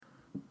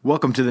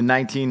Welcome to the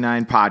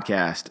 19-9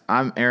 podcast.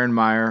 I'm Aaron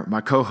Meyer.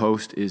 My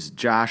co-host is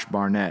Josh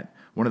Barnett,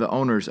 one of the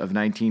owners of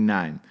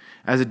 19-9.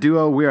 As a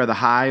duo, we are the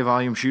High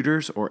Volume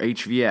Shooters, or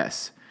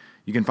HVS.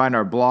 You can find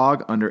our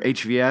blog under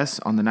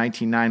HVS on the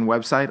 19-9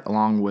 website,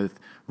 along with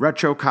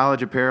retro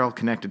college apparel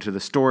connected to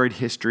the storied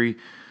history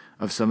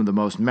of some of the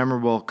most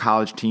memorable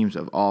college teams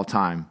of all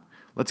time.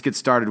 Let's get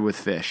started with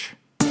Fish.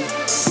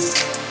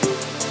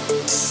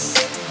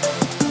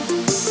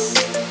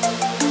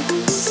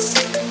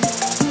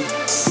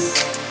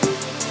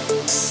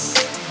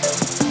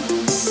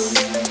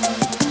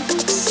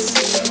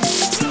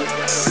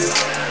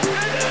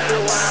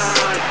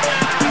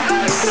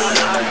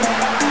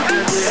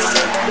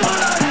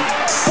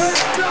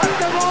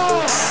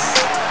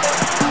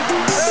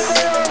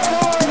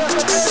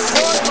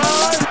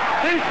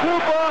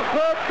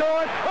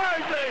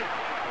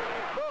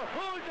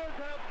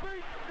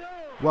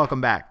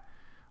 Welcome back.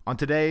 On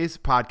today's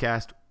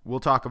podcast, we'll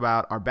talk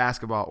about our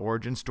basketball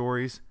origin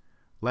stories,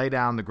 lay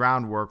down the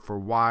groundwork for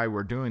why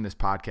we're doing this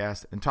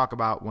podcast, and talk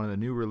about one of the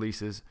new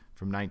releases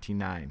from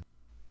 19-9.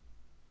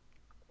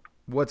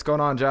 What's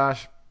going on,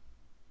 Josh?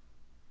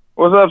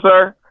 What's up,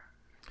 sir?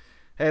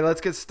 Hey,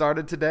 let's get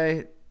started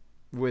today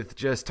with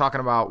just talking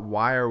about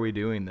why are we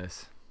doing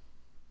this.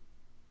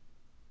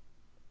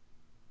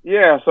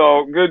 Yeah,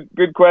 so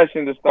good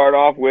question to start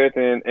off with,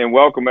 and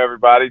welcome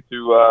everybody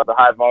to the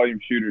High Volume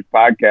Shooters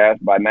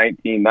podcast by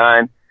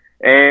 19-9.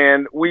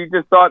 And we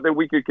just thought that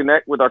we could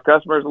connect with our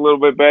customers a little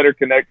bit better,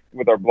 connect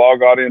with our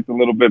blog audience a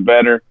little bit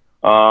better.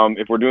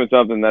 If we're doing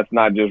something that's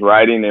not just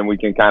writing, and we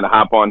can kind of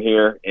hop on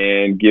here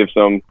and give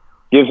some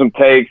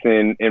takes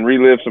and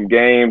relive some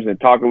games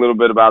and talk a little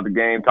bit about the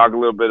game, talk a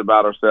little bit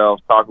about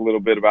ourselves, talk a little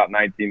bit about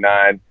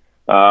 19-9.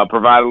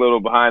 Provide a little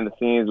behind the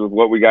scenes with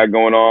what we got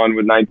going on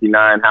with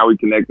 19-9, how we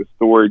connect the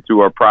story to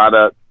our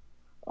product,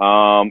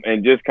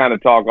 and just kind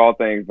of talk all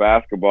things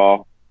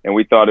basketball. And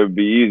we thought it would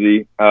be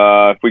easy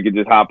if we could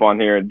just hop on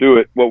here and do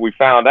it. What we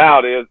found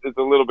out is it's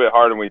a little bit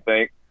harder than we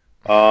think.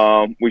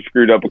 We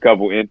screwed up a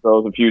couple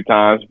intros a few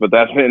times, but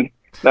that's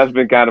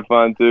been kind of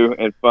fun too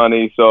and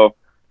funny. So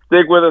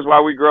stick with us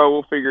while we grow.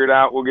 We'll figure it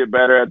out. We'll get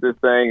better at this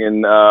thing,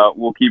 and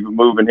we'll keep it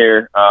moving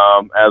here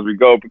as we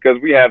go, because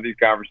we have these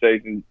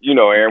conversations. You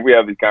know, Aaron, we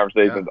have these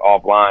conversations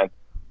offline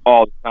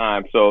all the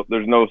time. So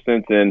there's no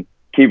sense in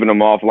keeping them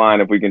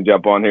offline if we can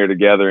jump on here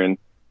together and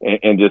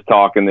just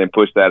talk and then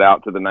push that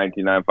out to the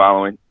 19-9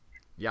 following.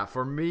 Yeah,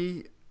 for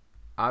me,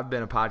 I've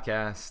been a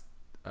podcast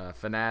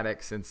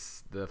fanatic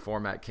since the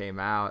format came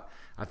out.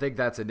 I think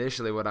that's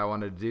initially what I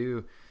wanted to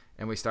do,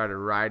 and we started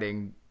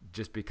writing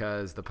just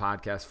because the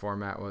podcast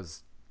format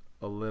was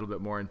a little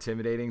bit more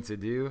intimidating to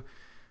do.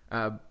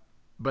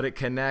 But it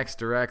connects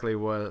directly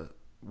with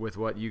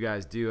what you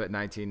guys do at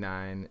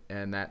 19-9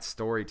 and that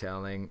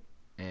storytelling.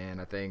 And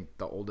I think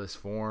the oldest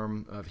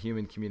form of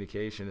human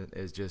communication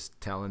is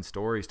just telling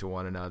stories to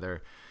one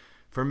another.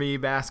 For me,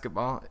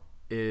 basketball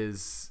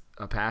is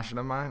a passion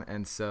of mine,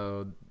 and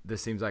so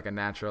this seems like a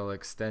natural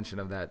extension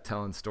of that,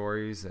 telling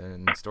stories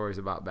and stories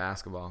about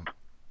basketball.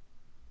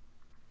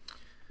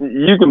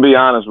 You can be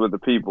honest with the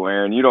people,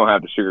 Aaron. You don't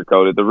have to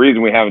sugarcoat it. The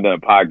reason we haven't done a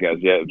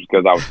podcast yet is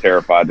because I was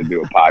terrified to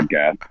do a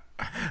podcast.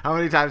 How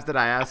many times did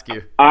I ask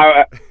you?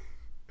 I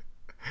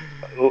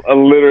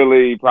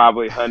literally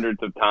probably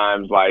hundreds of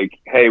times, like,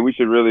 hey, we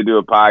should really do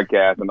a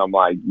podcast. And I'm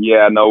like,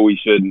 yeah, no, we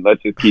shouldn't.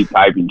 Let's just keep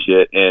typing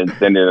shit and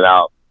sending it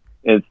out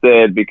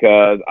instead,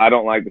 because I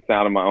don't like the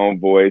sound of my own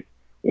voice.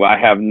 Well, I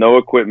have no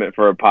equipment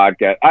for a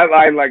podcast.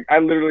 I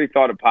literally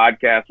thought a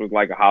podcast was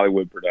like a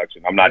Hollywood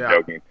production. I'm not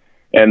joking.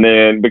 And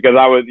then because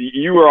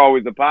you were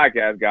always the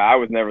podcast guy, I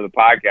was never the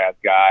podcast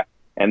guy.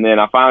 And then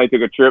I finally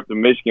took a trip to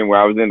Michigan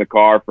where I was in the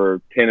car for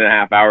 10 and a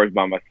half hours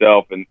by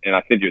myself. And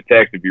I sent you a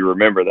text if you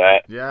remember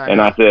that. Yeah. And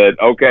I said,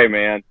 okay,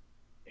 man,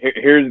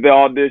 here's the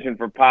audition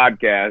for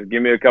podcasts.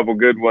 Give me a couple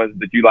good ones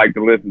that you like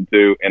to listen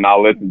to, and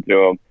I'll listen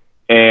to them.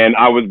 And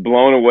I was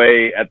blown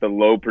away at the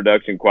low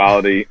production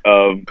quality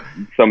of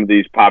some of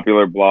these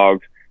popular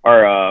blogs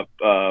or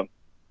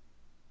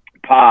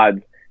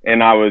pods.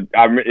 And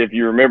if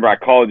you remember, I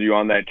called you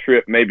on that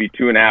trip maybe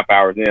 2.5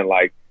 hours in,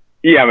 like,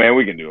 yeah, man,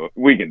 we can do it.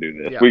 We can do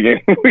this. Yeah.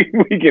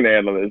 We can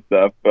handle this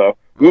stuff. So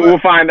we'll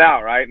find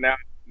out, right? Now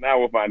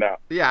we'll find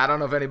out. Yeah, I don't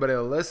know if anybody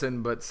will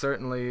listen, but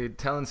certainly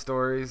telling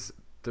stories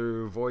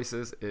through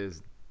voices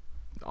is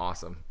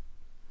awesome.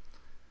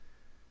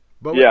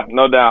 But yeah,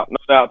 no doubt.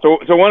 So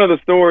one of the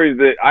stories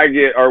that I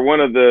get, or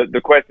one of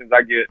the questions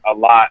I get a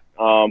lot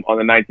on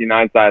the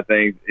 19-9 side of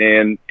things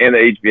and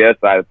the HBS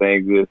side of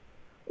things is,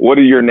 what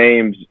do your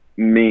names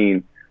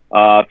mean?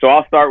 So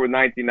I'll start with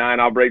 19-9.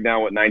 I'll break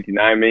down what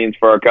 19-9 means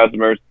for our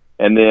customers,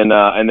 and then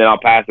I'll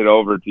pass it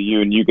over to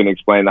you, and you can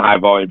explain the High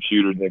Volume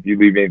Shooters. And if you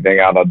leave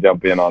anything out, I'll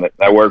jump in on it.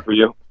 That work for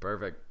you?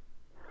 Perfect.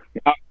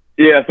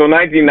 Yeah. So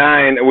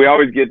 19-9, we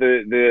always get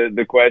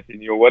the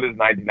question, what does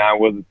 19-9?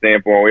 What does it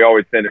stand for? And we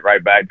always send it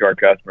right back to our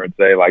customer and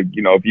say, like,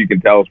 if you can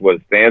tell us what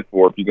it stands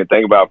for, if you can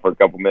think about it for a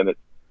couple minutes,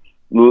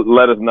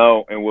 let us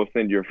know, and we'll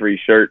send you a free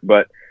shirt.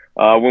 But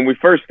when we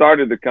first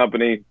started the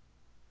company,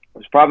 it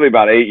was probably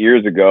about 8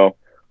 years ago.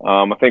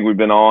 I think we've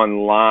been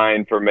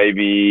online for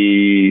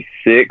maybe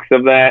 7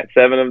 of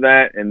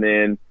that, and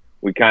then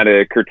we kind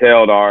of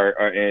curtailed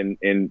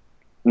and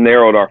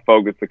narrowed our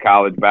focus to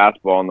college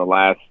basketball in the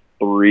last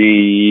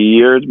 3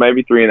 years,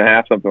 maybe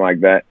 3.5, something like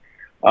that.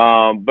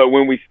 But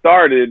when we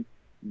started,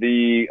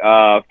 the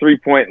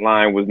 3-point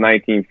line was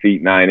 19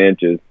 feet 9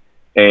 inches,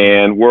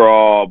 and we're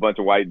all a bunch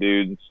of white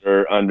dudes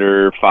are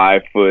under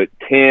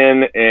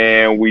 5'10",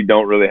 and we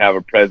don't really have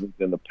a presence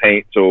in the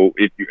paint. So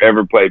if you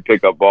ever played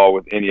pickup ball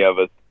with any of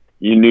us,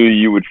 you knew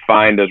you would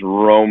find us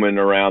roaming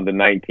around the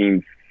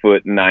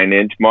 19-foot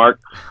 9-inch mark.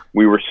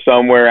 We were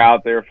somewhere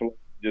out there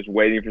just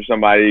waiting for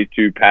somebody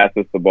to pass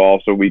us the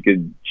ball so we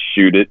could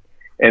shoot it.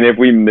 And if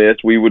we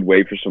missed, we would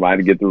wait for somebody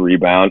to get the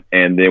rebound,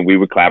 and then we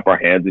would clap our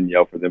hands and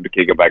yell for them to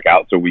kick it back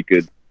out so we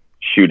could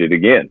shoot it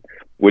again,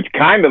 which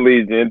kind of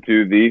leads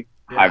into the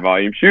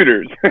high-volume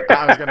shooters.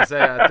 I was going to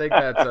say, I think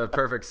that's a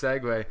perfect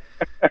segue.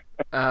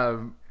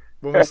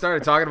 When we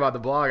started talking about the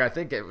blog, I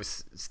think it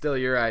was still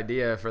your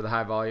idea for the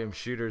high-volume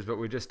shooters, but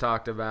we just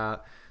talked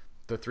about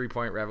the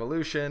three-point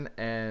revolution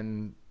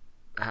and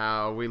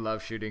how we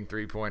love shooting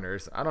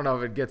three-pointers. I don't know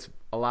if it gets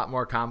a lot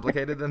more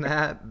complicated than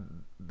that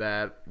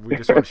we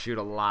just want to shoot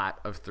a lot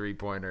of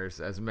three-pointers,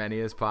 as many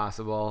as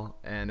possible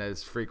and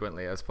as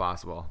frequently as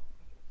possible.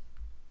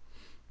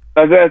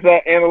 That's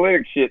that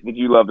analytic shit that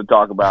you love to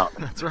talk about.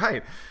 That's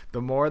right.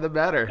 The more, the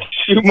better.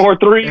 Shoot more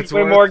threes,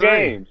 win more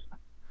games.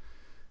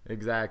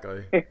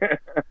 Exactly.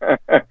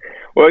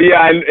 Well,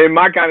 yeah, and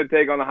my kind of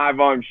take on the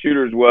high-volume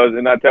shooters was,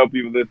 and I tell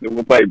people this that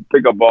we'll play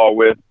pickup ball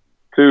with,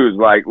 too, is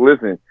like,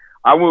 listen,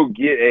 I will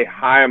get a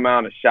high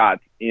amount of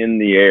shots in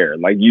the air.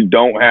 Like, you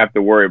don't have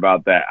to worry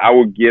about that. I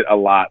will get a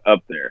lot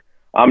up there.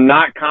 I'm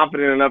not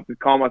confident enough to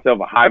call myself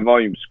a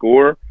high-volume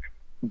scorer,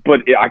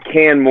 but I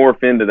can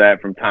morph into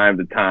that from time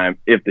to time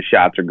if the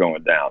shots are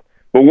going down.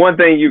 But one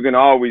thing you can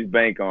always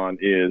bank on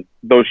is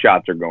those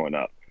shots are going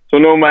up. So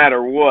no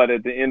matter what,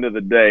 at the end of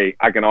the day,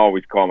 I can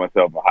always call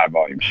myself a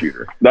high-volume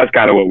shooter. That's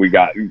kind of what we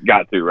got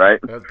to, right?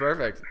 That's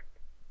perfect.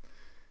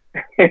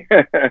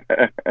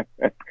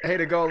 Hey,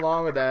 to go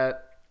along with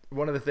that,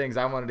 one of the things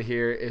I wanted to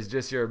hear is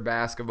just your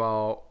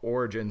basketball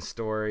origin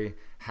story.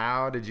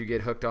 How did you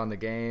get hooked on the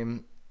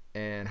game,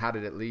 and how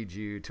did it lead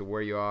you to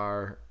where you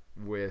are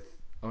with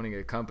owning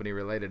a company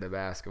related to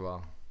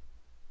basketball?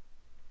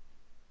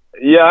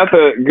 Yeah, that's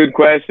a good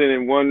question,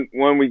 and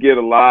one we get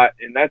a lot,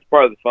 and that's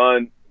part of the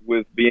fun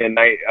with being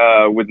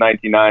with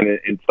 99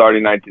 and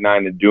starting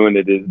 99 and doing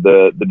it is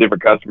the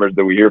different customers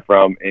that we hear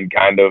from and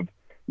kind of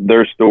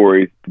their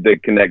stories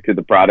that connect to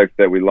the products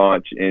that we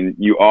launch. And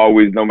you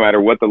always, no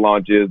matter what the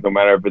launch is, no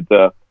matter if it's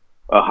a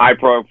high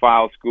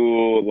profile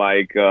school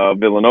like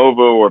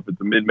Villanova or if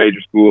it's a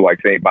mid-major school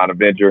like St.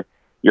 Bonaventure,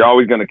 you're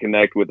always going to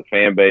connect with the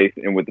fan base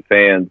and with the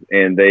fans,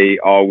 and they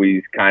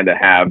always kind of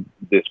have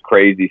this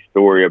crazy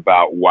story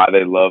about why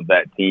they love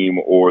that team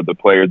or the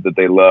players that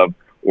they love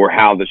or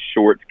how the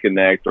shorts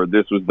connect, or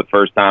this was the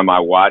first time I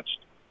watched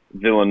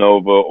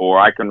Villanova, or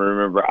I can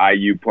remember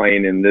IU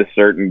playing in this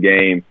certain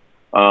game,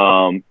 so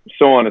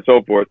on and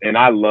so forth. And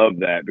I love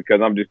that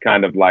because I'm just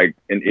kind of like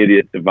an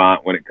idiot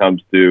savant when it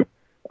comes to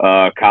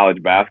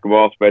college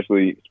basketball,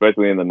 especially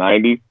in the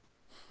 90s.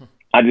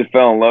 I just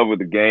fell in love with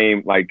the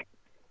game like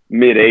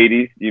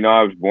mid-'80s. You know,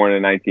 I was born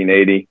in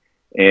 1980.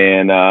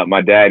 And my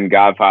dad and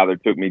godfather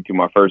took me to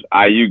my first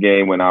IU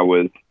game when I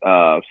was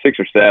 6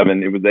 or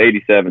 7. It was the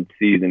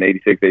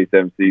 86,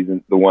 87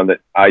 season, the one that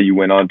IU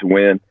went on to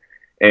win.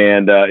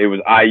 And it was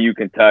IU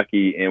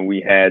Kentucky, and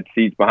we had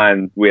 2 seats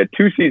behind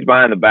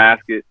the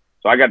basket.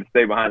 So I got to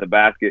stay behind the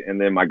basket, and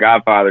then my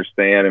godfather,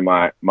 Stan, and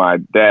my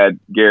dad,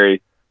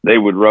 Gary, they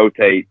would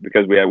rotate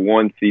because we had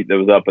one seat that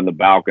was up in the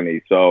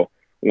balcony. So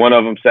one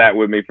of them sat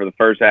with me for the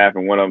first half,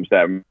 and one of them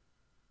sat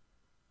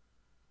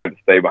to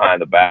stay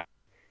behind the basket.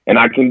 And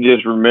I can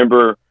just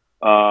remember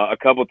a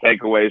couple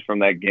takeaways from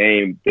that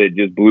game that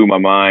just blew my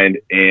mind,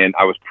 and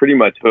I was pretty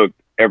much hooked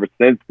ever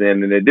since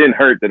then. And it didn't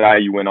hurt that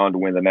IU went on to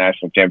win the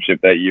national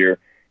championship that year,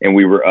 and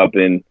we were up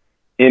in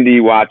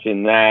Indy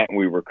watching that, and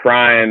we were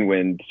crying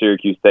when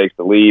Syracuse takes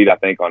the lead, I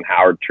think, on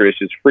Howard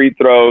Trish's free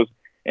throws.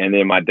 And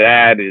then my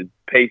dad is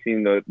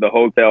pacing the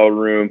hotel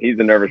room. He's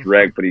a nervous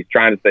wreck, but he's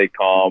trying to stay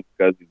calm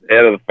because he's the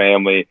head of the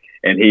family,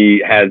 and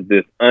he has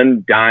this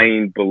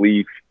undying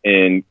belief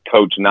in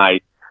Coach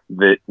Knight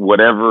that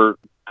whatever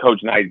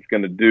Coach Knight is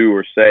going to do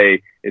or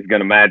say is going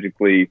to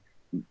magically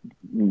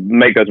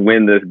make us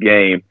win this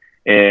game.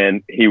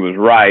 And he was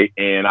right.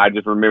 And I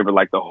just remember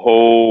like the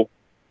whole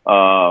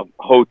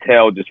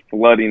hotel just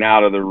flooding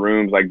out of the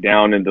rooms, like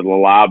down into the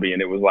lobby.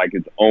 And it was like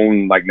its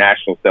own like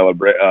national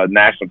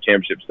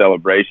championship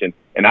celebration.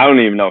 And I don't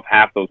even know if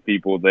half those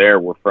people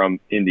there were from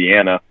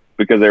Indiana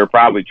because they were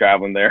probably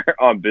traveling there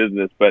on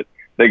business, but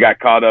they got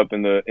caught up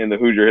in the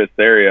Hoosier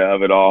hysteria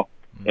of it all.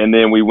 And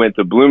then we went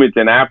to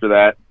Bloomington after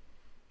that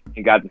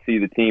and got to see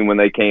the team when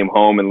they came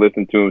home and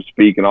listened to them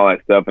speak and all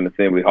that stuff in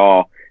Assembly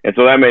Hall. And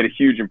so that made a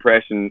huge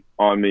impression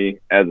on me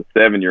as a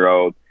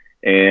 7-year-old.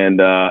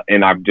 And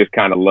I've just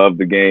kind of loved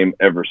the game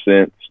ever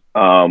since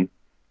from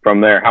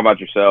there. How about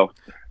yourself?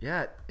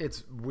 Yeah,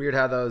 it's weird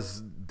how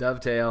those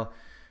dovetail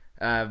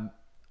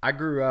I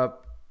grew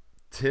up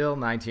till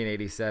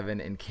 1987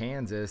 in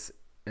Kansas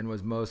and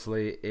was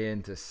mostly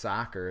into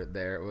soccer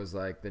there. It was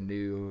like the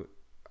new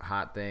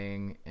hot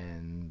thing,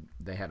 and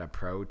they had a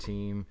pro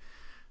team,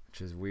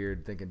 which is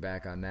weird thinking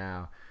back on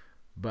now.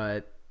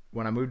 But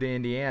when I moved to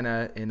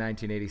Indiana in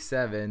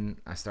 1987,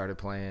 I started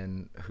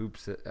playing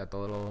hoops at the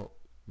little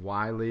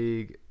Y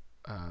League,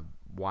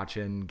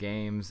 watching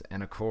games.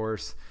 And, of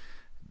course,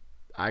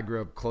 I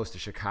grew up close to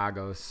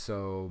Chicago,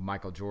 so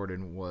Michael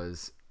Jordan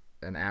was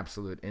an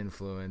absolute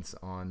influence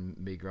on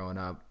me growing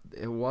up.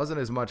 It wasn't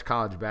as much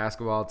college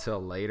basketball till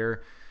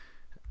later.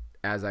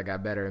 As I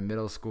got better in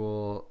middle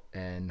school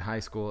and high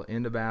school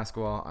into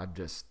basketball, I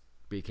just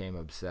became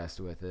obsessed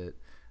with it.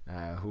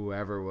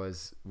 Whoever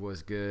was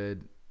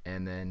good,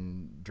 and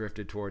then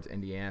drifted towards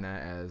Indiana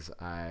as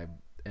I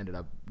ended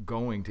up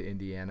going to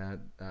Indiana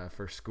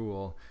for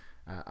school.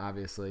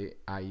 Obviously,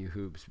 IU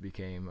hoops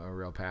became a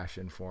real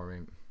passion for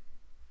me.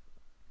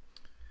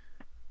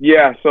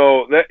 Yeah,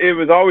 so it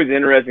was always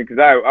interesting because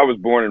I was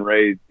born and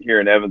raised here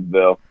in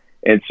Evansville.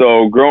 And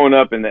so growing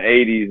up in the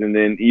 80s and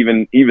then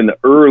even the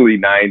early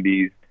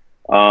 90s,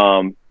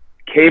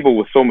 cable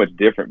was so much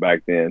different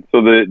back then.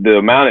 So the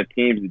amount of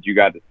teams that you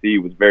got to see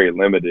was very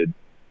limited.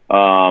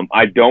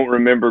 I don't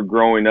remember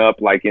growing up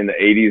like in the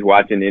 80s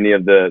watching any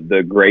of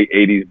the great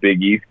 80s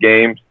Big East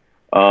games.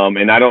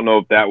 And I don't know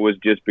if that was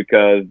just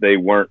because they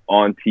weren't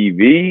on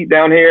TV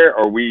down here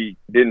or we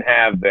didn't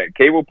have that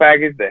cable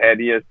package that had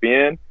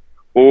ESPN,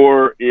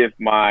 or if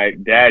my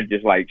dad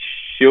just like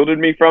shielded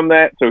me from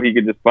that so he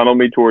could just funnel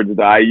me towards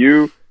the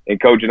IU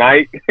and Coach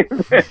Knight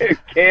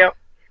camp.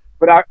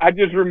 But I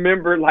just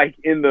remember like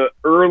in the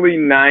early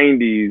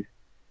 90s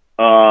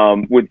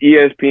with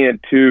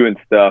ESPN2 and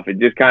stuff, it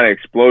just kind of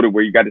exploded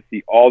where you got to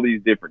see all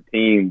these different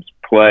teams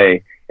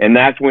play. And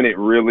that's when it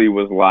really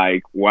was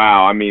like,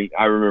 wow. I mean,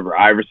 I remember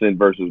Iverson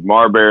versus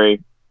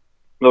Marbury,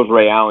 those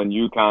Ray Allen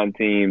UConn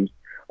teams,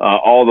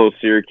 all those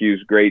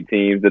Syracuse great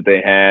teams that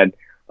they had.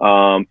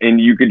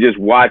 And you could just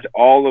watch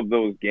all of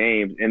those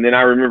games. And then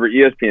I remember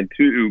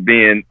ESPN2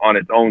 being on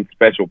its own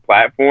special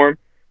platform.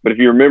 But if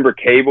you remember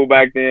cable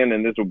back then,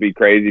 and this will be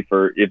crazy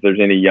for if there's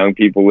any young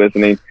people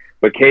listening,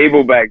 but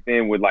cable back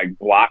then would like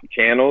block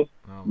channels,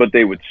 but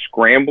they would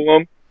scramble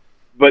them.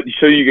 But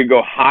so you could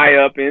go high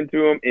up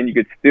into them and you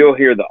could still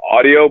hear the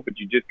audio, but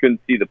you just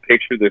couldn't see the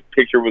picture. The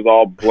picture was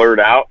all blurred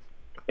out.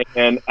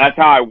 And that's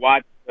how I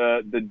watched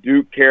the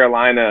Duke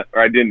Carolina,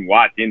 or I didn't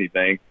watch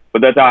anything,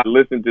 but that's how I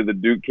listened to the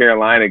Duke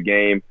Carolina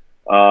game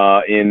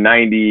in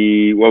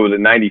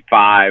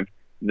 95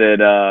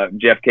 that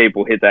Jeff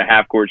Capel hit that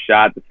half court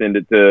shot to send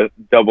it to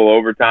double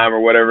overtime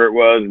or whatever it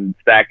was, and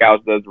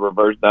Stackhouse does the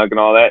reverse dunk and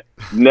all that.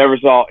 Never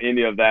saw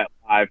any of that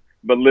live,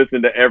 but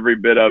listened to every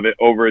bit of it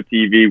over a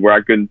TV where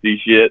I couldn't see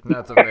shit.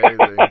 That's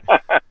amazing.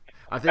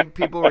 I think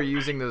people were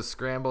using those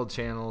scrambled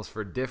channels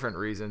for different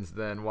reasons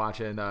than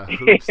watching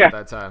hoops at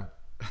that time.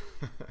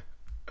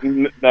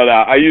 No,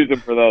 I use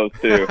them for those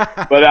too.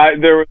 But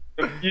there were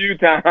a few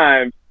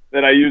times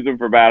that I used them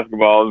for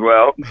basketball as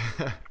well.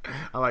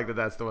 I like that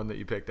that's the one that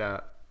you picked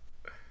out.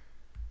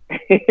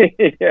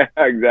 Yeah,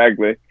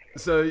 exactly.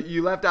 So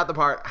you left out the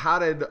part, how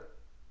did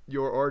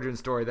your origin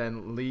story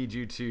then lead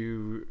you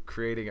to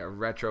creating a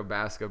retro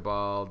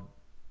basketball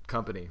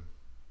company?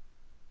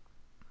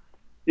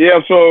 Yeah,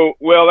 so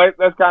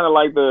that's kind of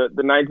like the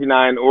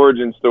 99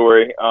 origin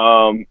story,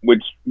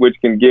 which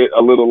can get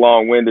a little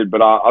long-winded, but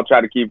I'll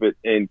try to keep it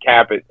and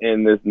cap it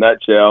in this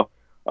nutshell,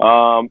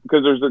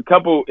 because there's a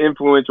couple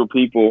influential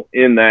people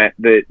in that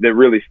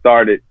really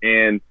started,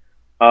 and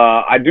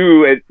I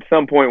do at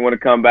some point want to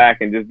come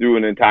back and just do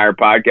an entire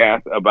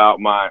podcast about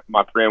my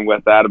friend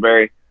Wes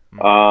Atterbury,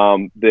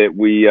 that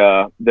we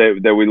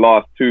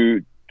lost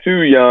too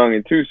young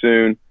and too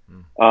soon.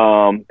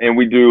 And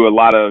we do a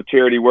lot of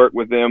charity work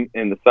with them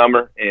in the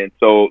summer. And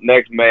so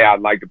next May,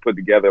 I'd like to put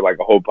together like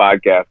a whole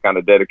podcast kind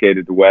of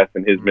dedicated to Wes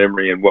and his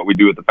memory and what we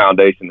do at the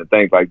foundation and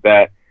things like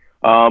that.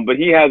 But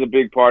he has a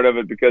big part of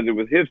it because it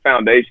was his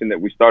foundation that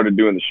we started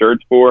doing the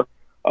shirts for,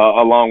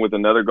 along with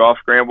another golf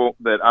scramble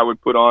that I would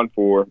put on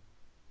for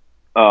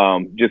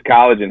just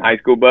college and high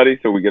school buddies.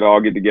 So we could all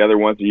get together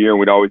once a year, and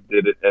we'd always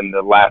did it in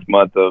the last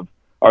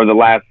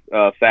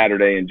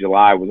Saturday in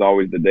July was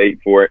always the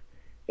date for it.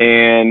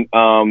 And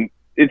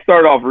it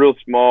started off real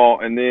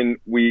small, and then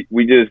we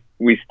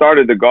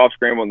started the golf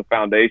scramble in the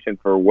foundation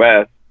for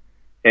Wes,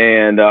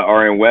 and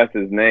or in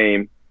Wes's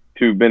name,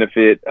 to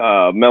benefit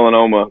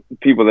melanoma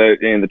people that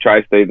in the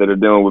tri-state that are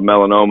dealing with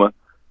melanoma.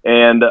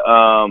 And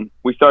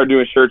we started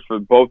doing shirts for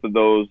both of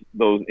those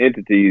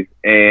entities,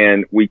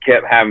 and we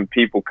kept having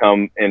people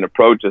come and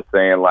approach us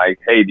saying like,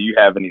 "Hey, do you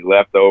have any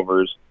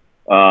leftovers?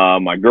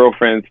 My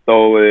girlfriend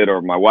stole it,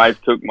 or my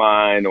wife took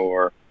mine,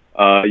 or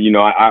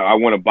I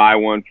want to buy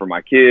one for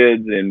my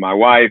kids and my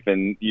wife,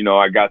 and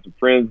I got some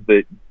friends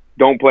that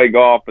don't play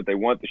golf, but they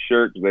want the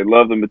shirt because they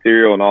love the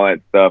material and all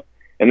that stuff."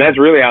 And that's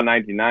really how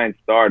 99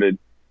 started.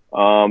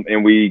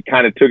 And we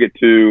kind of took it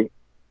to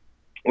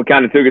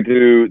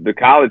the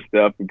college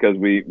stuff because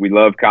we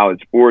love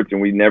college sports,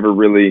 and we never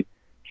really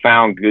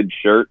found good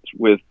shirts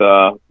with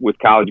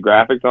college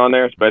graphics on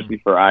there, especially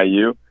for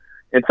IU.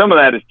 And some of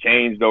that has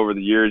changed over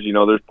the years. You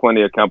know, there's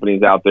plenty of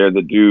companies out there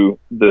that do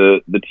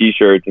the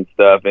T-shirts and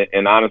stuff.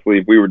 And honestly,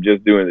 if we were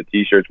just doing the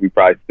T-shirts, we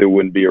probably still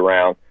wouldn't be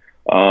around,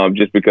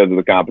 just because of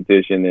the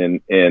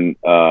competition and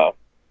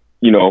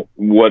you know,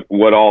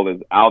 what all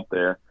is out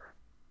there.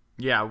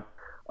 Yeah,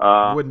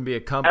 wouldn't be a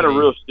company. Had a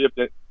real shift,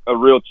 a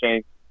real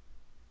change.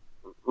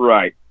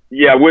 Right.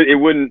 Yeah, it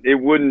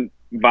wouldn't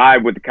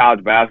vibe with the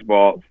college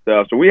basketball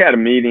stuff. So we had a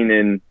meeting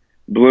in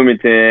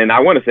Bloomington, I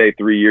want to say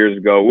 3 years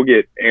ago. We'll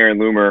get Aaron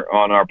Loomer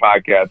on our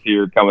podcast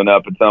here coming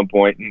up at some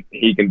point, and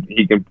he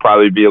can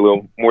probably be a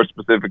little more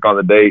specific on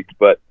the dates.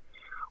 But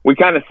we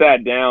kind of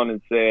sat down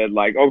and said,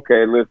 like,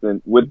 okay,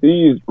 listen, with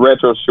these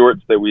retro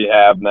shorts that we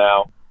have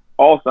now,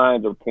 all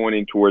signs are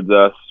pointing towards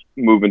us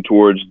moving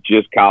towards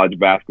just college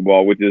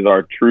basketball, which is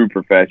our true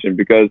profession.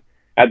 Because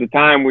at the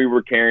time we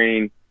were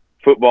carrying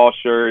football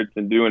shirts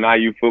and doing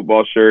IU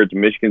football shirts,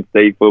 Michigan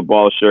State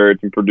football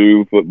shirts, and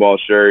Purdue football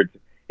shirts.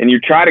 And you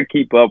try to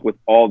keep up with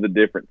all the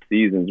different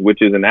seasons,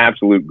 which is an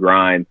absolute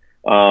grind.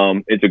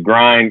 It's a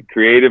grind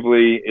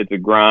creatively. It's a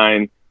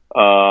grind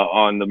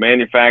on the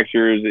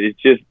manufacturers. It's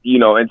just, you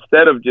know,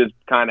 instead of just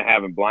kind of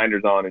having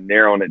blinders on and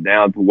narrowing it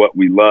down to what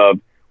we love,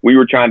 we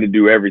were trying to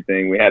do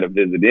everything. We had a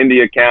Visit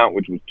India account,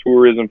 which was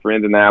tourism for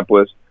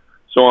Indianapolis,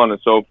 so on and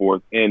so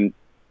forth. And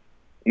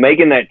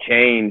making that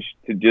change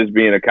to just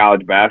being a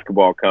college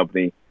basketball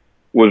company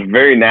was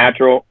very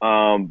natural,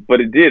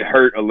 but it did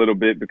hurt a little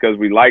bit because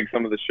we liked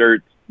some of the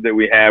shirts that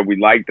we had. We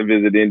liked the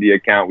Visit India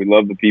account. We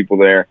loved the people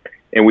there,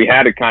 and we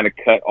had to kind of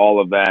cut all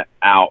of that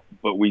out.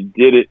 But we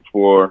did it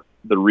for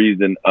the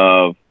reason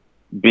of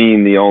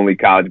being the only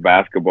college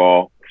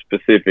basketball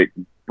specific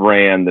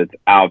brand that's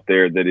out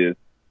there that is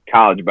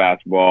college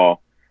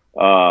basketball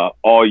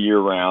all year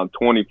round,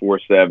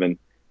 24/7.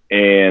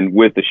 And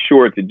with the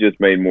shorts, it just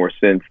made more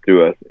sense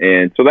to us.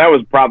 And so that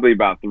was probably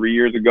about 3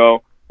 years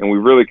ago, and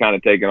we've really kind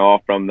of taken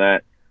off from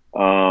that.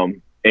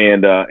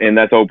 And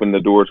that's opened the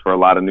doors for a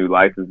lot of new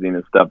licensing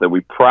and stuff that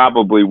we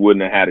probably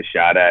wouldn't have had a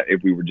shot at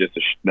if we were just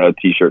a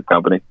T-shirt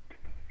company.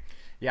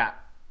 Yeah.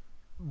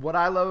 What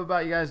I love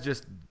about you guys,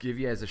 just give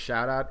you as a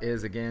shout out,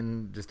 is,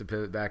 again, just to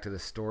pivot back to the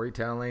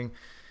storytelling,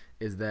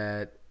 is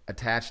that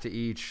attached to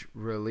each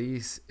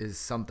release is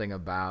something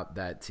about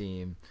that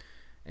team.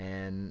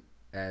 And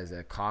as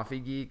a coffee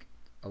geek,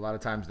 a lot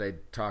of times they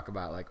talk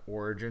about like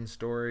origin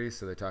stories.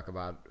 So they talk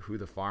about who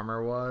the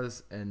farmer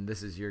was, and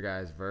this is your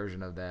guys'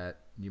 version of that.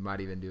 You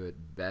might even do it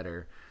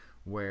better,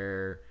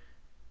 where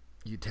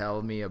you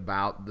tell me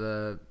about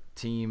the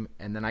team,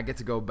 and then I get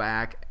to go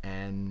back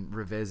and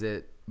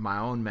revisit my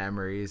own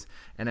memories.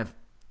 And if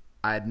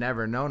I had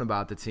never known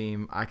about the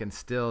team, I can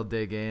still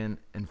dig in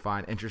and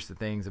find interesting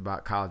things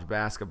about college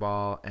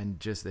basketball and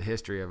just the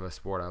history of a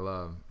sport I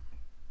love.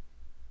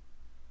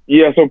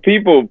 Yeah, so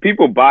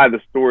people buy the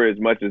story as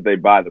much as they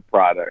buy the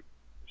product.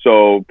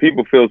 So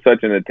people feel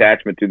such an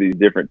attachment to these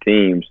different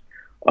teams.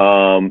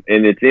 And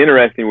it's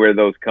interesting where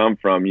those come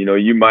from. You know,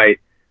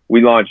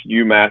 we launched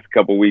UMass a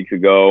couple weeks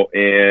ago,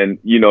 and,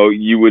 you know,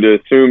 you would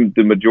assume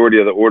the majority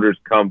of the orders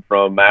come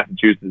from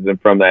Massachusetts and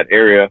from that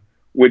area,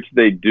 which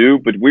they do,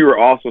 but we were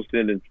also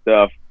sending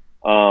stuff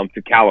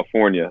to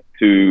California,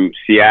 to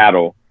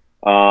Seattle,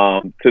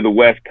 to the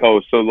West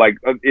Coast. So, like,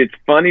 it's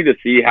funny to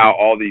see how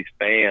all these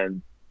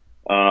fans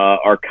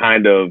are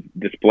kind of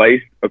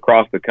displaced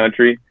across the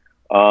country.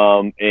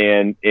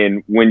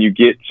 And when you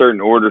get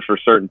certain orders for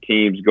certain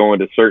teams going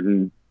to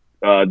certain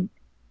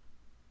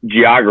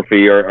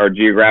geography or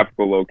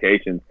geographical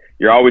locations,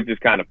 you're always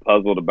just kind of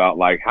puzzled about,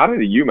 like, how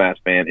did a UMass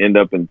fan end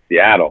up in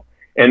Seattle?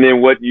 And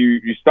then what you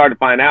start to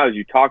find out as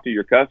you talk to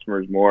your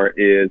customers more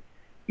is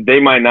they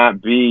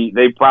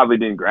probably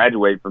didn't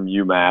graduate from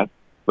UMass,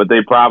 but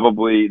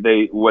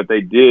what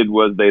they did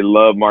was they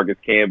love Marcus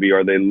Camby,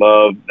 or they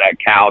love that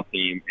Cal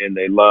team, and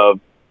they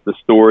love the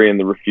story and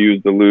the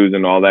refuse to lose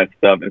and all that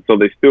stuff. And so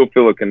they still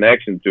feel a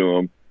connection to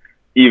them,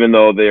 even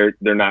though they're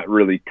not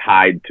really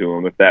tied to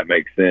them, if that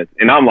makes sense.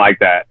 And I'm like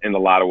that in a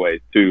lot of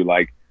ways too.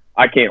 Like,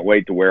 I can't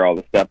wait to wear all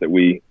the stuff that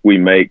we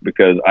make,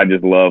 because I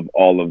just love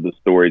all of the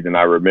stories, and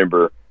I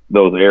remember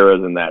those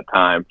eras in that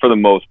time for the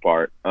most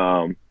part,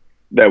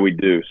 that we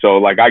do. So,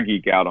 like, I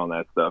geek out on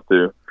that stuff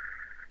too.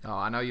 Oh,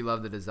 I know you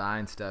love the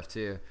design stuff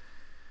too.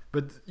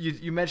 But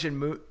you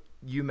mentioned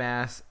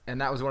UMass,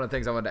 and that was one of the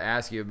things I wanted to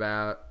ask you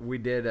about. We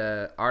did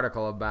an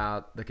article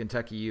about the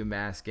Kentucky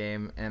UMass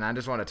game, and I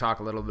just want to talk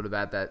a little bit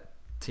about that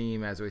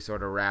team as we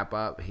sort of wrap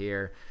up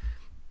here.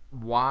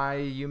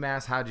 Why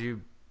UMass? How'd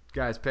you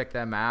guys pick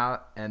them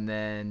out? And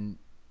then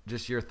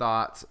just your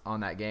thoughts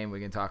on that game. We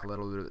can talk a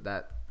little bit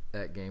about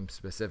that game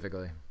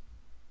specifically.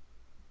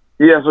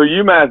 Yeah, so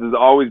UMass has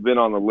always been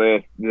on the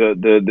list,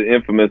 the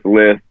infamous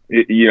list.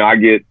 I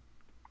get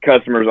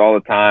customers all the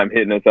time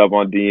hitting us up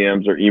on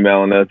DMs or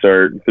emailing us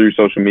or through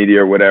social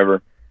media or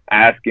whatever,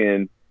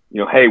 asking,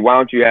 hey, why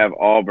don't you have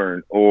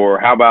Auburn? Or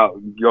how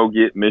about go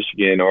get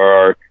Michigan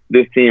or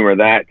this team or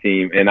that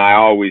team? And I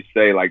always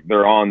say, like,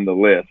 they're on the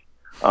list.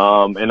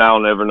 And I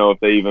don't ever know if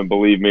they even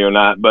believe me or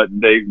not, but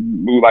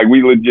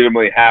we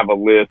legitimately have a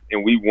list,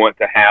 and we want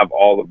to have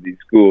all of these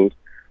schools.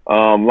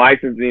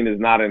 Licensing is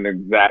not an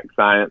exact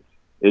science.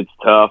 It's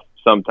tough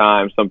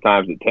sometimes.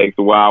 Sometimes it takes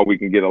a while. We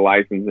can get a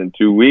license in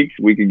 2 weeks.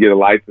 We can get a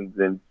license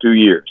in 2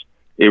 years.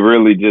 It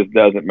really just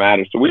doesn't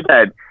matter. So we've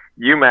had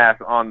UMass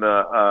on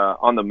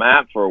the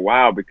map for a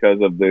while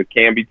because of the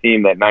Canby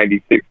team, that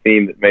 '96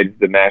 team that made it to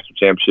the national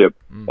championship,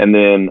 and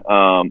then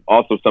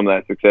also some of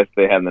that success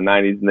they had in the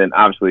 '90s, and then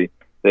obviously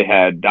they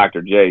had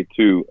Dr. J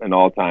too, an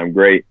all-time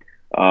great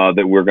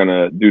that we're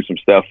gonna do some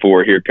stuff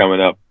for here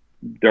coming up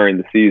during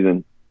the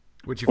season,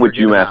 which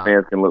UMass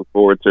fans can look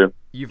forward to.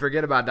 You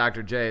forget about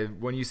Dr. J.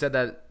 When you said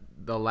that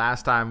the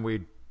last time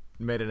we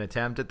made an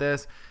attempt at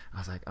this, I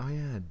was like, oh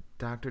yeah,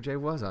 Dr. J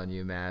was on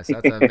UMass.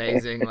 That's an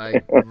amazing,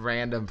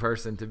 random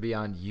person to be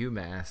on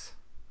UMass.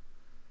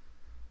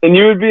 And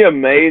you would be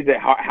amazed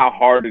at how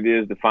hard it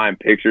is to find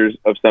pictures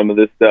of some of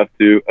this stuff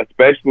too,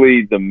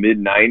 especially the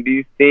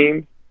mid-'90s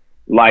teams.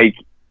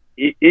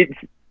 It's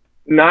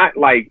not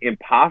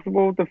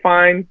impossible to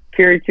find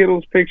Kerry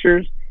Kittle's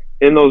pictures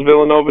in those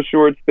Villanova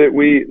shorts that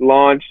we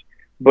launched,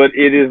 but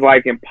it is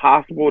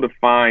impossible to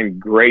find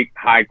great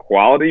high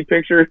quality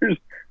pictures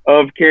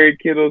of Kerry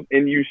Kittle.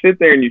 And you sit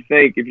there and you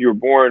think, if you were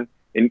born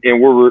and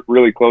we're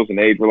really close in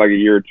age, we're a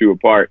year or two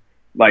apart,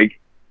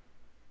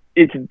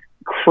 it's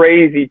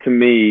crazy to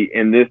me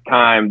in this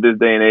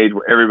day and age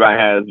where everybody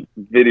has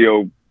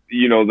video,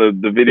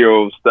 the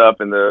video stuff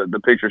and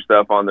the picture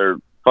stuff on their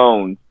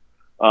phones,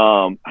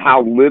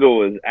 how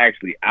little is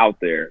actually out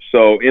there.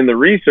 So in the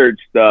research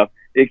stuff,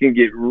 it can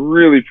get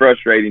really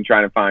frustrating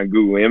trying to find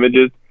Google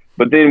Images.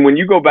 But then when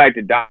you go back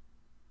to Doc's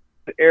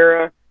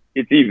era,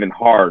 it's even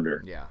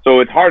harder. Yeah. So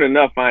it's hard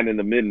enough finding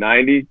the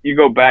mid-'90s. You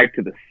go back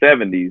to the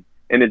 '70s,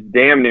 and it's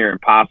damn near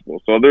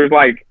impossible. So there's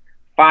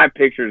 5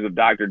 pictures of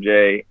Dr.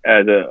 J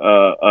as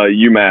a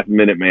UMass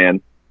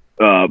Minuteman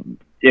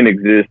in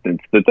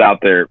existence that's out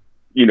there,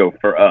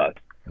 for us.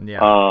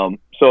 Yeah.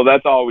 So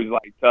that's always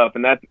tough,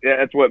 and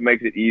that's what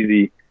makes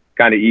it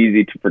kind of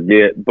easy to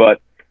forget.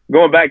 But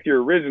going back to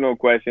your original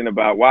question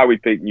about why we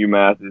picked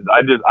UMass is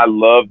I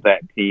love that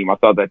team. I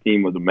thought that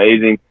team was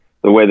amazing,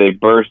 the way they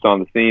burst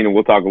on the scene, and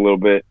we'll talk a little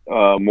bit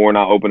more, and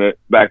I'll open it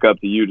back up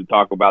to you to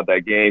talk about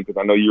that game because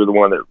I know you're the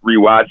one that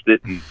rewatched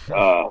it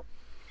and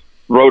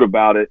wrote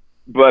about it.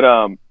 But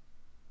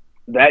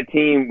that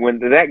team, when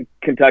that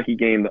Kentucky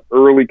game, the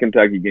early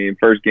Kentucky game,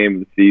 first game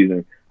of the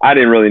season, I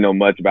didn't really know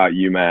much about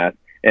UMass.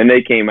 And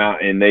they came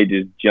out and they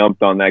just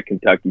jumped on that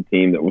Kentucky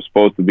team that was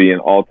supposed to be an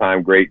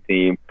all-time great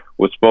team,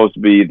 was supposed to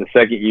be the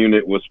second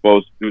unit, was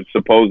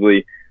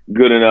supposedly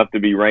good enough to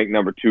be ranked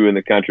number 2 in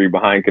the country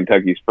behind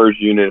Kentucky's first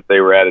unit if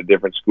they were at a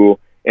different school.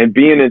 And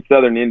being in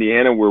Southern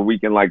Indiana where we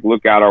can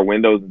look out our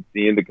windows and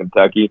see into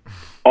Kentucky,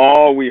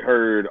 all we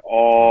heard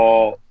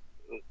all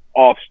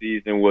off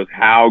season was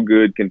how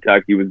good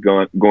Kentucky was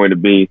going to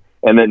be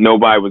and that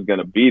nobody was going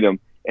to beat them.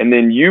 And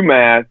then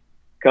UMass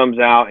comes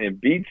out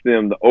and beats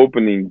them the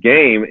opening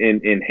game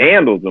and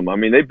handles them. I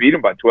mean, they beat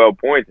them by 12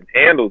 points and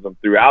handles them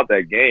throughout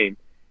that game.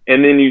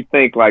 And then you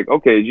think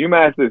okay, is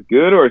UMass this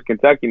good or is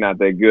Kentucky not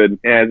that good?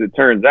 And as it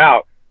turns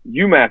out,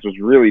 UMass was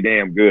really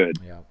damn good.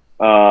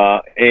 Yeah.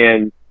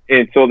 And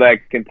so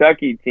that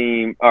Kentucky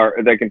team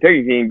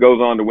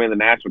goes on to win the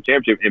national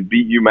championship and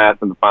beat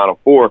UMass in the Final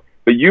Four.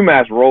 But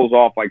UMass rolls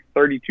off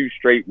 32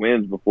 straight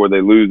wins before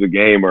they lose a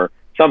game or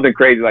something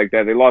crazy like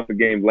that. They lost a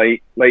game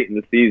late in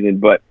the season,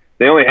 but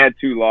they only had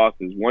 2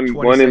 losses, one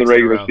in the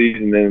regular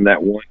season and then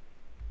that one.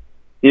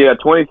 Yeah,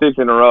 26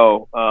 in a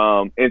row.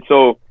 And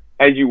so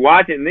as you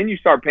watch it, and then you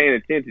start paying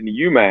attention to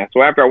UMass.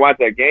 So after I watched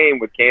that game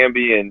with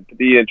Canby and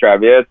Padilla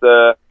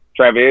and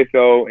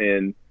Travieso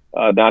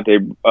and Dante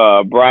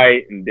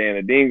Bright and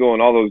Dana Dingle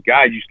and all those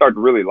guys, you start to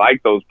really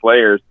like those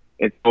players.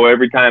 And so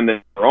every time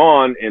they were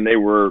on and they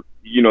were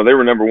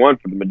number 1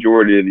 for the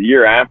majority of the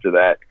year after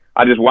that,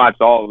 I just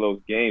watched all of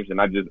those games and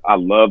I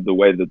loved the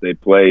way that they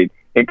played.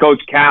 And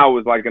Coach Cal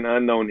was an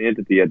unknown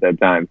entity at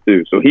that time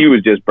too. So he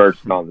was just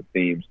bursting on the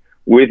seams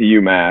with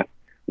UMass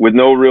with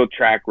no real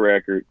track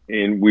record.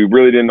 And we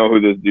really didn't know who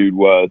this dude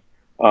was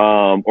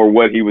or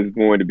what he was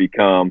going to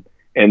become.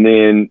 And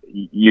then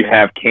you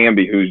have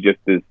Canby, who's just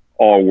this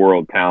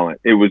all-world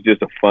talent. It was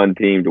just a fun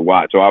team to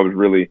watch. So I was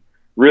really,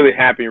 really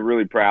happy and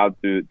really proud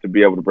to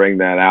be able to bring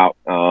that out.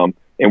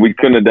 And we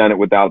couldn't have done it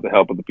without the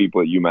help of the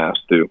people at UMass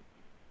too.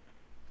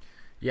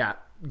 Yeah,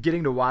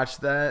 getting to watch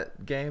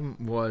that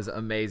game was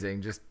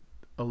amazing. Just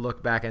a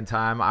look back in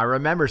time. I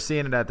remember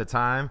seeing it at the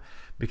time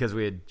because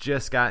we had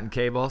just gotten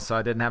cable, so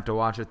I didn't have to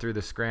watch it through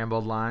the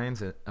scrambled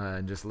lines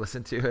and just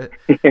listen to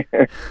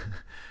it.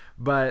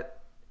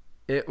 But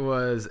it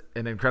was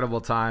an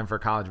incredible time for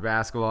college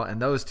basketball, and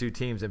those 2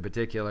 teams in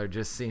particular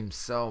just seem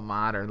so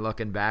modern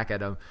looking back at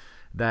them.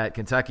 That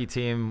Kentucky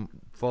team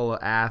full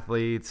of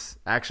athletes,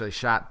 actually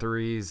shot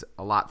threes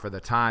a lot for the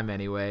time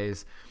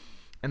anyways.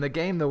 And the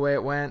game, the way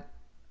it went,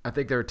 I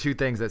think there were 2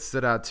 things that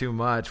stood out too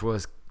much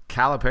was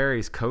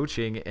Calipari's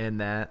coaching in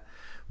that,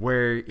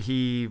 where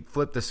he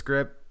flipped the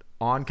script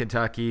on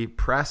Kentucky,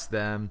 pressed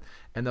them,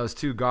 and those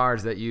two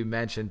guards that you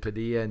mentioned,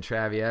 Padilla and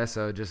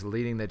Travieso, just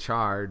leading the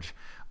charge,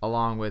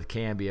 along with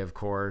Camby, of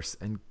course.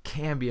 And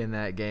Camby in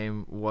that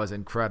game was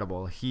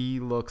incredible. He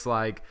looks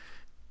like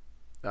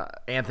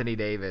Anthony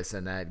Davis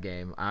in that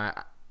game.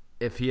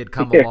 If he had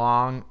come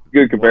along,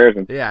 good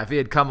comparison. If he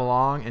had come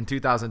along in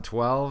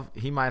 2012,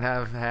 he might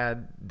have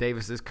had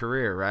Davis's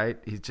career, right?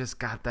 He's just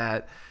got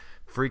that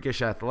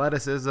freakish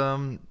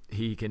athleticism.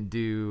 He can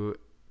do,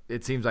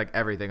 it seems like,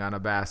 everything on a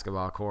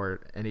basketball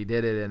court, and he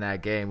did it in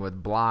that game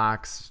with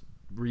blocks,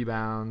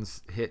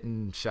 rebounds,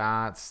 hitting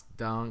shots,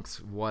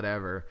 dunks,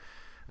 whatever.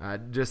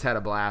 Just had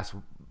a blast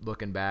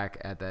looking back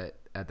at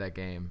that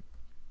game.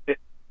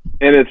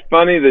 And it's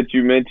funny that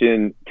you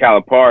mentioned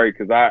Calipari,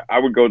 because I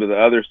would go to the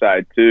other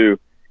side too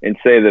and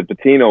say that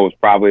Pitino was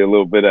probably a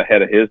little bit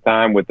ahead of his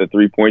time with the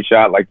 3-point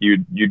shot, like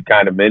you'd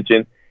kind of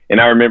mentioned. And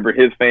I remember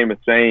his famous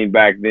saying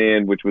back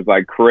then, which was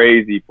like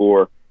crazy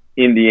for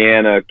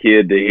Indiana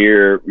kid to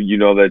hear,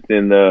 that's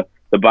in the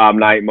Bob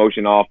Knight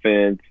motion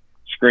offense,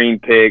 screen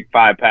pick,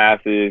 5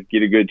 passes,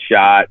 get a good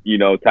shot,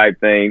 type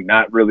thing,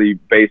 not really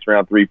based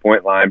around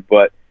 3-point line.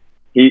 But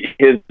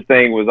his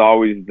thing was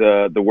always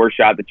the worst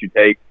shot that you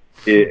take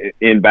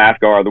in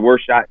basketball. The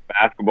worst shot in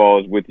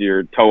basketball is with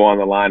your toe on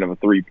the line of a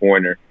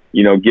 3-pointer.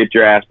 Get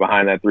your ass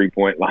behind that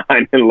 3-point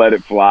line and let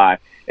it fly.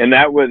 And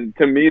that was,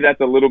 to me, that's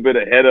a little bit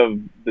ahead of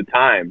the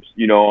times,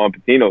 on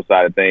Pitino's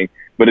side of things.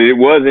 But it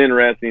was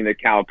interesting that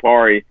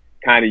Calipari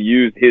kind of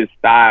used his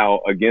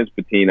style against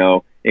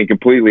Pitino and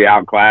completely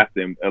outclassed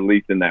him, at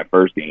least in that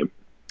first game.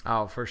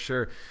 Oh, for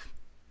sure.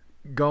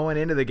 Going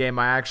into the game,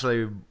 I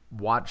actually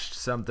watched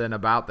something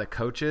about the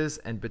coaches,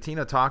 and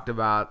Pitino talked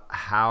about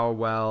how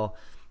well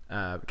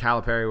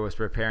Calipari was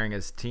preparing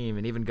his team,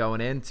 and even going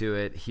into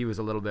it, he was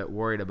a little bit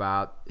worried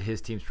about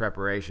his team's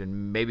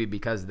preparation, maybe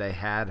because they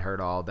had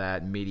heard all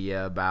that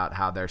media about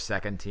how their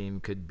second team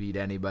could beat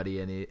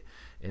anybody in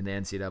the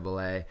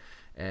NCAA.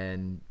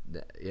 And,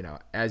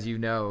 as you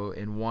know,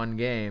 in one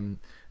game,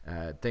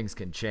 things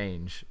can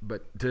change.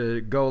 But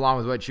to go along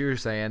with what you're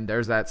saying,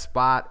 there's that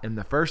spot in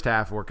the first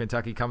half where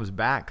Kentucky comes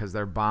back because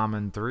they're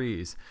bombing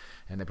threes,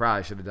 and they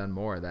probably should have done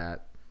more of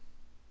that.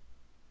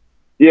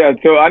 Yeah,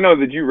 so I know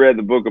that you read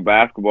the book of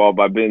basketball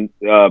by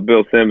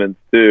Bill Simmons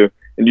too.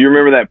 And do you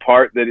remember that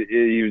part that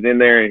he was in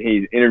there and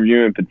he's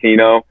interviewing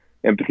Pitino?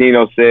 And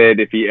Pitino said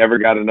if he ever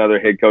got another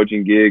head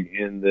coaching gig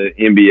in the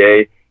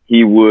NBA,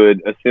 he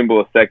would assemble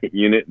a second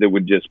unit that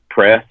would just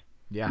press.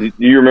 Yeah. Do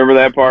you remember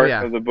that part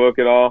of the book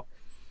at all?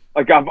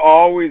 Like that's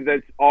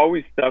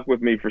always stuck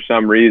with me for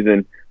some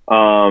reason.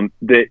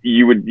 That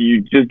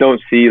you just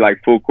don't see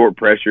like full court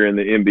pressure in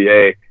the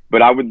NBA.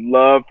 But I would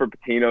love for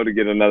Pitino to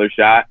get another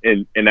shot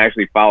and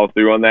actually follow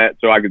through on that,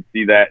 so I could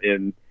see that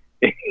in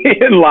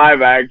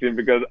live action,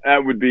 because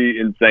that would be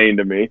insane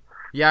to me.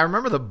 Yeah, I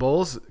remember the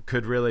Bulls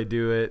could really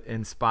do it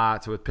in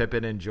spots with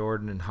Pippen and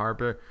Jordan and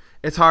Harper.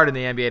 It's hard in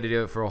the NBA to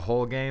do it for a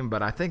whole game,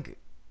 but I think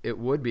it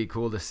would be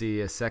cool to see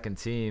a second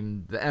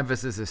team. The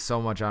emphasis is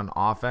so much on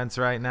offense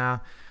right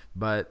now,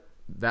 but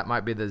that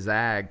might be the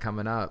zag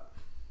coming up.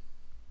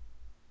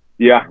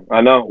 Yeah,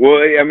 I know.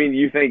 Well, I mean,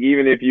 you think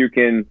even if you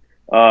can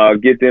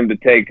get them to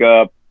take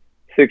up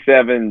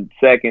 6-7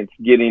 seconds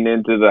getting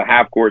into the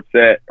half court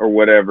set or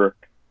whatever,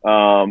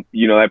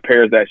 that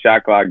pares that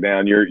shot clock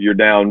down. You're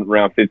down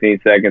around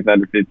 15 seconds,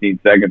 under 15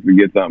 seconds to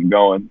get something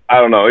going. I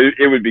don't know.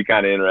 It would be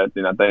kind of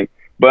interesting, I think.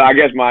 But I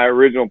guess my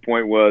original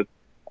point was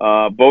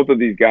both of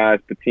these guys,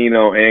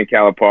 Pitino and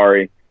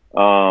Calipari,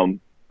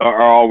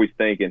 are always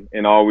thinking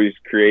and always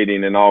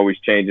creating and always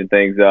changing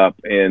things up.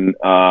 And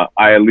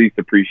I at least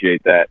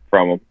appreciate that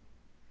from them.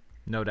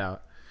 No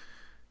doubt.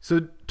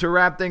 So to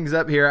wrap things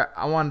up here,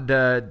 I wanted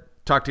to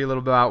talk to you a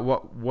little bit about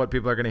what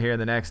people are going to hear in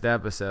the next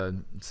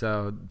episode.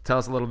 So tell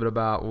us a little bit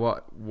about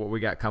what we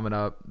got coming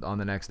up on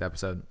the next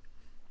episode.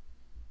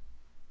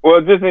 Well,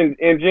 just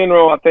in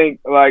general, I think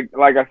like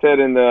I said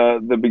in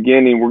the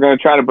beginning, we're going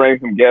to try to bring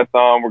some guests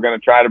on. We're going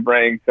to try to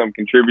bring some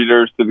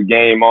contributors to the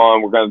game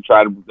on. We're going to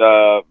try to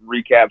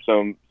recap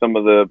some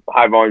of the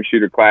high volume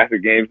shooter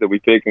classic games that we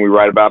pick and we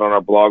write about on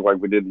our blog, like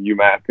we did the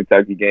UMass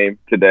Kentucky game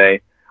today.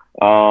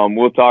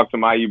 We'll talk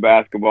some IU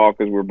basketball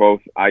because we're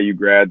both IU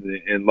grads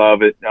and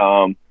love it.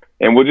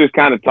 And we'll just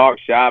kind of talk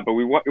shop, but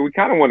we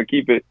kind of want to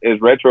keep it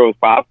as retro as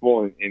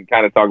possible and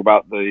kind of talk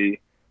about the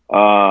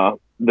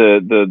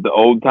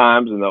old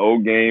times and the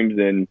old games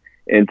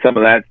and some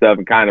of that stuff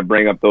and kind of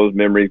bring up those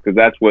memories, because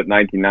that's what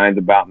 99 is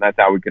about, and that's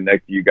how we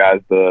connect to you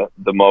guys the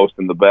most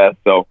and the best.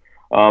 So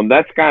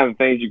that's kind of the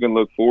things you can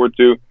look forward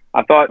to.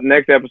 I thought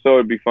next episode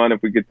would be fun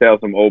if we could tell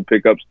some old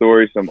pickup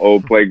stories, some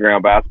old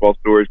playground basketball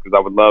stories, because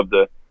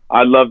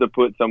I'd love to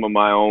put some of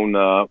my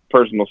own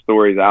personal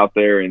stories out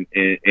there, and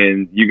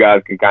you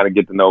guys can kind of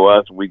get to know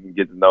us, and we can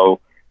get to know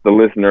the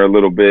listener a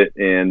little bit.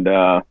 And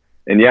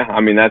yeah,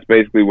 I mean, that's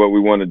basically what we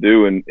want to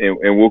do, and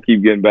we'll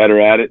keep getting better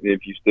at it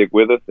if you stick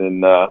with us,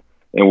 and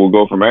we'll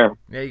go from there.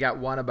 Yeah, you got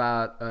one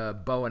about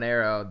bow and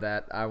arrow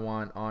that I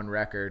want on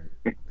record.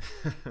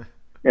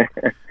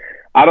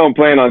 I don't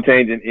plan on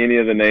changing any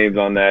of the names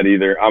on that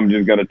either. I'm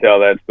just going to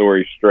tell that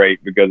story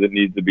straight because it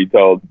needs to be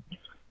told.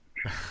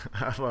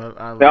 I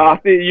love Now, it.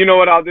 I'll see. You know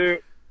what I'll do?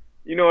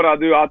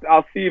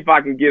 I'll see if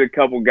I can get a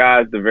couple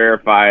guys to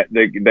verify it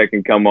that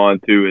can come on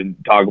too and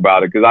talk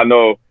about it, because I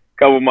know a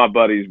couple of my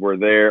buddies were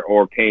there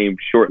or came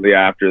shortly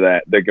after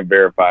that. They can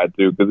verify it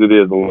too, because it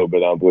is a little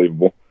bit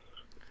unbelievable.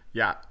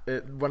 Yeah,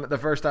 when the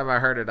first time I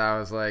heard it, I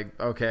was like,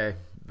 okay,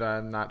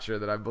 I'm not sure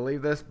that I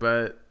believe this,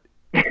 but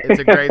it's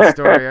a great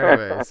story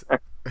anyways.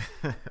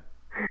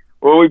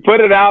 Well, we put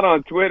it out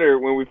on Twitter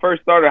when we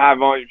first started High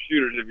Volume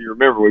Shooters. If you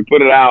remember, we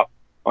put it out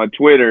on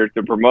Twitter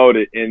to promote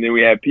it, and then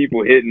we had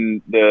people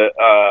hitting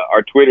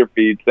our Twitter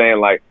feed saying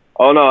like,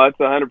 "Oh no, that's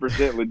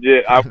 100%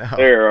 legit. I was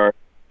there." Or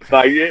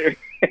like,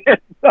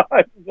 so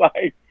it's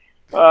like,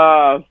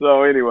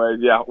 so anyways,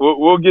 yeah,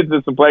 we'll get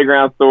to some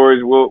playground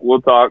stories.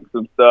 We'll talk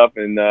some stuff,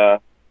 and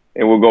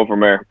we'll go from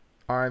there.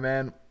 All right,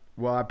 man.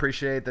 Well, I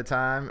appreciate the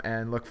time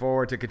and look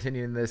forward to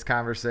continuing this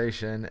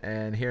conversation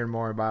and hearing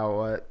more about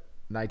what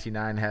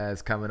 99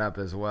 has coming up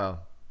as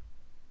well.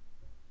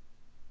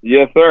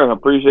 Yes, sir. I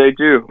appreciate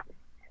you.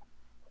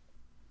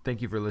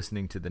 Thank you for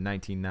listening to the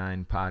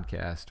 19.9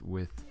 podcast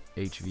with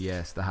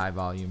HVS, the High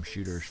Volume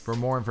Shooters. For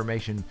more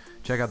information,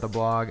 check out the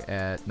blog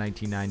at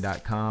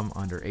 199.com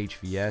under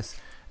HVS.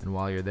 And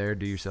while you're there,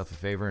 do yourself a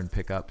favor and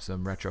pick up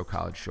some retro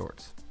college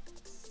shorts.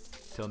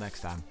 Till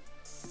next time.